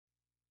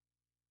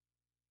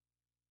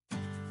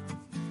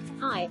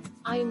Hi,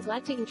 I am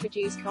glad to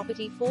introduce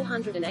property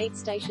 408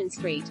 Station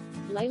Street,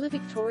 Lalor,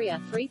 Victoria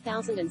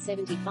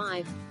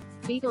 3075.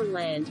 Big on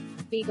land,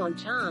 big on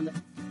charm.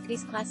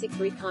 This classic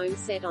brick home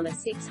set on a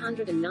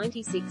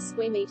 696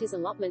 square meters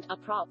allotment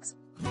approx.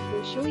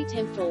 Will surely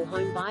tempt all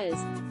home buyers,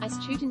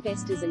 astute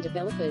investors and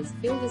developers,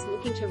 builders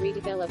looking to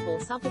redevelop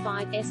or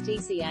subdivide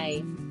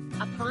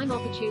STCA. A prime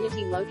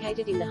opportunity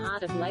located in the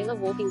heart of Lalor,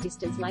 walking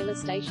distance Lalor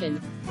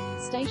Station.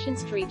 Station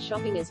Street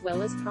shopping as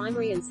well as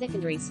primary and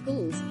secondary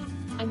schools.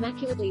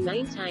 Immaculately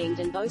maintained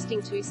and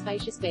boasting 2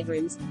 spacious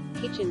bedrooms,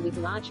 kitchen with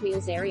large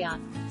meals area,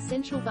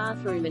 central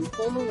bathroom and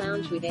formal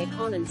lounge with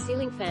aircon and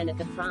ceiling fan at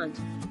the front.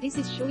 This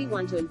is surely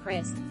one to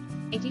impress.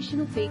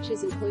 Additional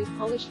features include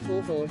polished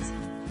floorboards,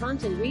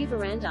 front and rear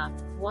veranda,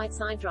 white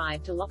side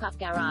drive to lock-up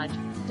garage,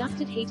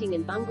 ducted heating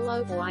and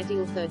bungalow or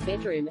ideal 3rd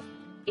bedroom.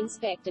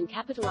 Inspect and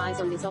capitalize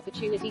on this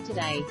opportunity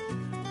today.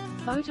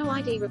 Photo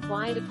ID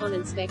required upon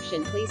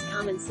inspection. Please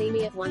come and see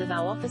me at one of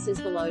our offices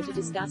below to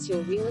discuss your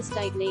real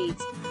estate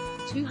needs.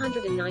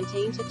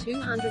 219 to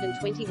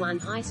 221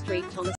 High Street, Thomas.